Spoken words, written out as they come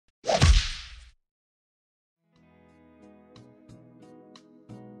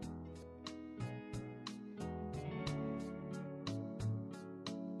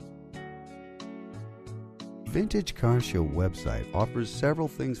Vintage Car Show website offers several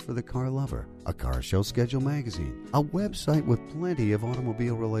things for the car lover: a car show schedule magazine, a website with plenty of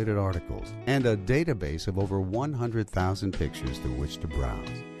automobile-related articles, and a database of over 100,000 pictures through which to browse.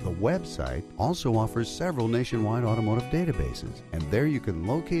 The website also offers several nationwide automotive databases, and there you can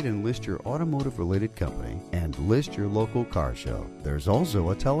locate and list your automotive-related company and list your local car show. There's also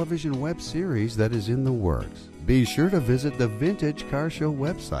a television web series that is in the works. Be sure to visit the Vintage Car Show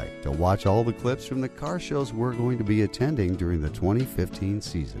website to watch all the clips from the car shows we're going to be attending during the 2015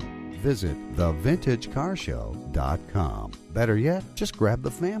 season. Visit thevintagecarshow.com. Better yet, just grab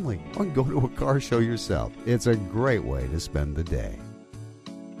the family or go to a car show yourself. It's a great way to spend the day.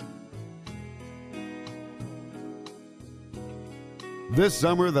 This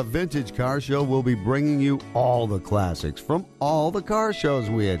summer, the Vintage Car Show will be bringing you all the classics from all the car shows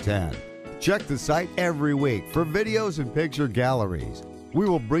we attend. Check the site every week for videos and picture galleries. We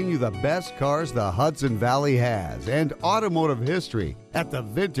will bring you the best cars the Hudson Valley has and automotive history at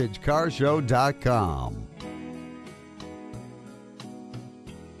thevintagecarshow.com.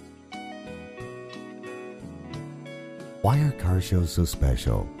 Why are car shows so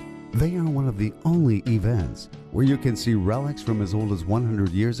special? They are one of the only events where you can see relics from as old as 100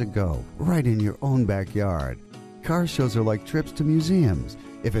 years ago right in your own backyard. Car shows are like trips to museums.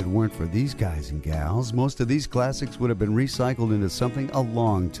 If it weren't for these guys and gals, most of these classics would have been recycled into something a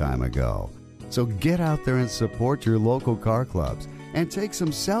long time ago. So get out there and support your local car clubs and take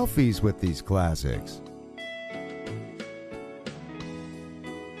some selfies with these classics.